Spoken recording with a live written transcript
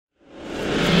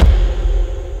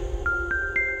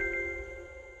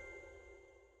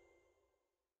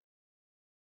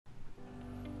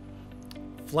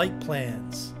flight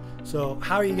plans. So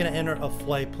how are you going to enter a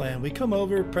flight plan? We come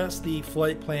over, press the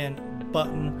flight plan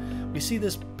button. We see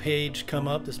this page come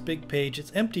up, this big page.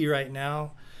 It's empty right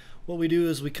now. What we do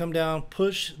is we come down,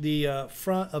 push the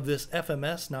front of this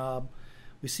FMS knob.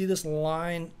 We see this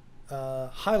line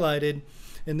highlighted,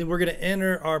 and then we're going to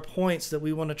enter our points that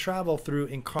we want to travel through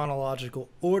in chronological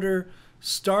order,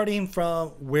 starting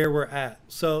from where we're at.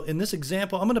 So in this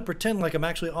example, I'm going to pretend like I'm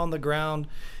actually on the ground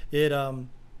at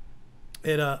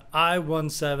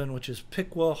I-17, which is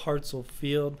Piqua Hartzell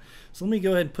Field. So let me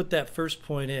go ahead and put that first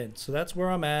point in. So that's where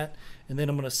I'm at, and then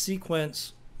I'm going to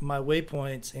sequence my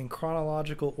waypoints in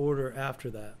chronological order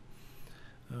after that.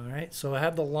 All right, so I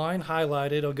have the line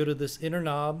highlighted. I'll go to this inner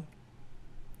knob.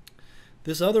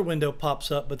 This other window pops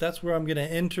up, but that's where I'm going to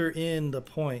enter in the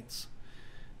points.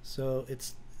 So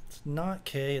it's not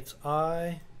K, it's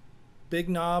I. Big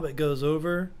knob, it goes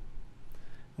over.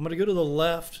 I'm going to go to the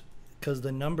left because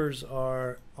the numbers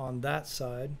are on that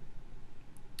side.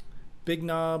 Big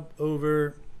knob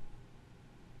over.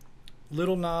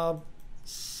 Little knob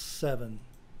 7.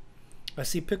 I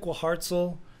see Piqua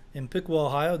Hartzell in Piqua,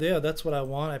 Ohio. Yeah, that's what I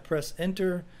want. I press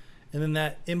enter, and then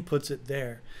that inputs it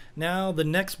there. Now the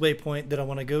next waypoint that I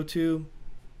want to go to,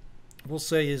 we'll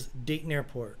say, is Dayton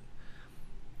Airport.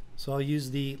 So I'll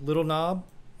use the little knob.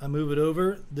 I move it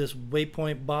over. This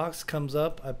waypoint box comes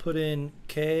up. I put in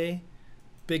K,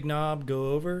 big knob,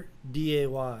 go over,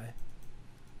 D-A-Y.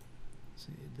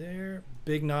 See there,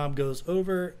 big knob goes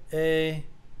over, A,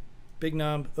 big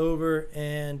knob over,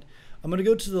 and I'm going to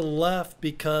go to the left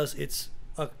because it's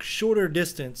a shorter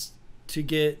distance to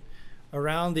get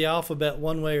around the alphabet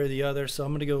one way or the other. So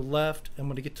I'm going to go left. I'm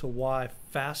going to get to Y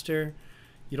faster.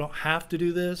 You don't have to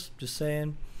do this, just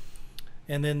saying.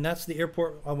 And then that's the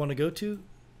airport I want to go to.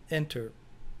 Enter.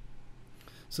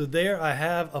 So there I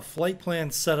have a flight plan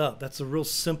set up. That's a real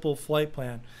simple flight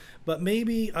plan. But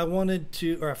maybe I wanted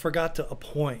to, or I forgot to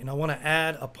appoint, and I want to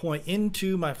add a point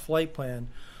into my flight plan.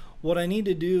 What I need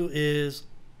to do is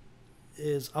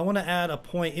I want to add a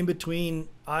point in between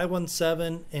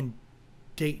I-17 and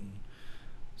Dayton.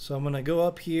 So I'm going to go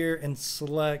up here and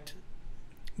select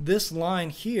this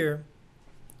line here,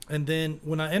 and then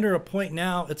when I enter a point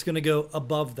now, it's going to go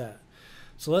above that.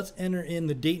 So let's enter in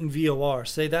the Dayton VOR.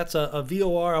 Say that's a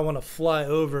VOR I want to fly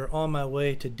over on my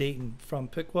way to Dayton from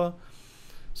Piqua.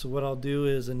 So what I'll do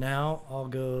is now I'll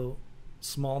go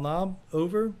small knob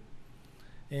over,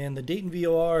 and the Dayton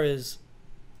VOR is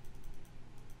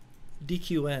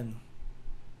DQN.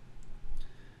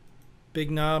 Big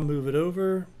knob, move it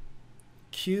over.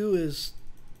 Q is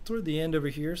toward the end over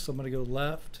here, so I'm going to go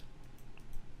left.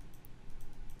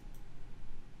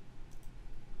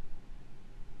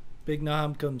 Big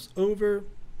knob comes over,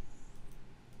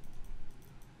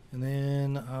 and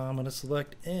then I'm going to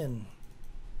select N.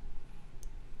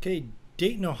 Okay,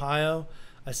 Dayton, Ohio.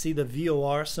 I see the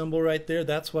VOR symbol right there.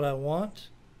 That's what I want.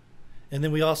 And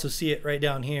then we also see it right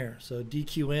down here. So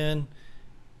DQN.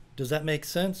 Does that make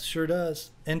sense? Sure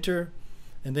does. Enter.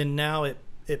 And then now it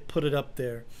put it up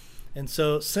there. And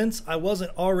so since I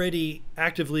wasn't already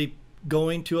actively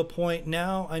going to a point,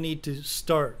 now I need to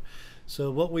start.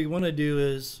 So what we want to do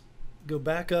is go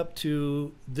back up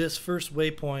to this first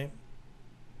waypoint,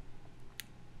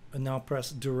 and now press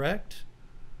direct,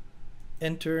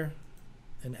 enter,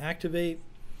 and activate.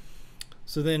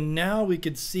 So then now we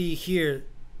could see here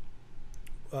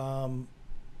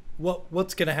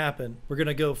what's going to happen. We're going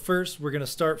to go first, we're going to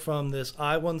start from this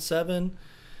I-17,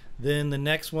 then the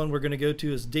next one we're going to go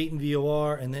to is Dayton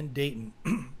VOR, and then Dayton.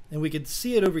 And we could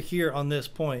see it over here on this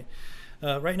point.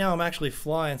 Right now I'm actually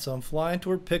flying, so I'm flying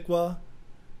toward Piqua,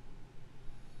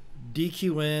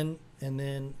 DQN, and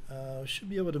then should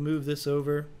be able to move this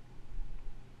over.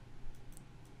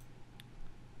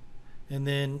 And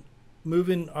then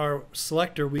moving our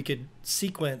selector, we could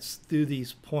sequence through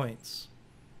these points.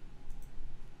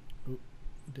 Oop,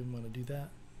 didn't want to do that.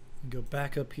 Go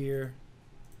back up here.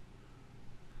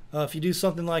 If you do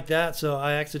something like that, so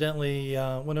I accidentally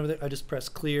went over there, I just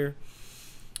pressed clear,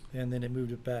 and then it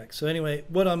moved it back. So anyway,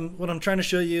 what I'm trying to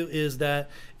show you is that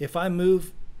if I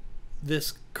move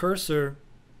this cursor,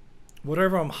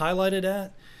 whatever I'm highlighted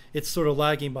at, it's sort of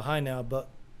lagging behind now, but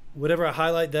whatever I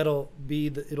highlight, that'll be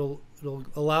it'll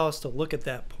allow us to look at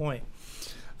that point.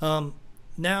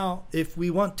 Now if we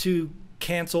want to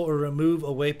cancel or remove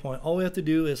a waypoint, all we have to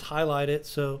do is highlight it.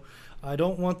 So I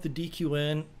don't want the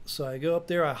DQN, so I go up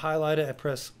there, I highlight it, I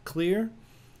press clear,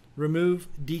 remove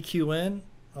DQN,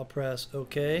 I'll press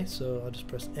OK, so I'll just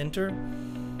press enter,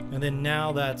 and then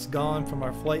now that's gone from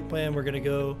our flight plan. We're going to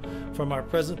go from our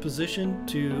present position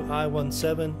to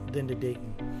I-17, then to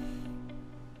Dayton.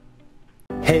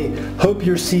 Hey, hope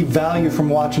you receive value from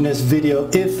watching this video.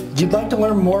 If you'd like to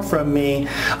learn more from me,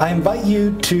 I invite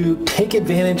you to take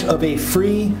advantage of a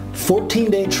free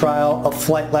 14-day trial of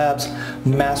FltLabs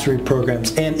mastery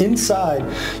programs. And inside,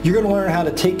 you're going to learn how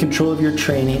to take control of your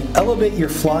training, elevate your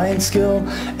flying skill,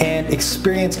 and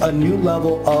experience a new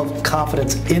level of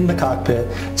confidence in the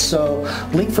cockpit. So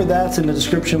link for that's in the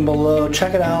description below.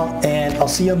 Check it out, and I'll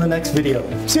see you on the next video.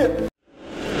 See ya!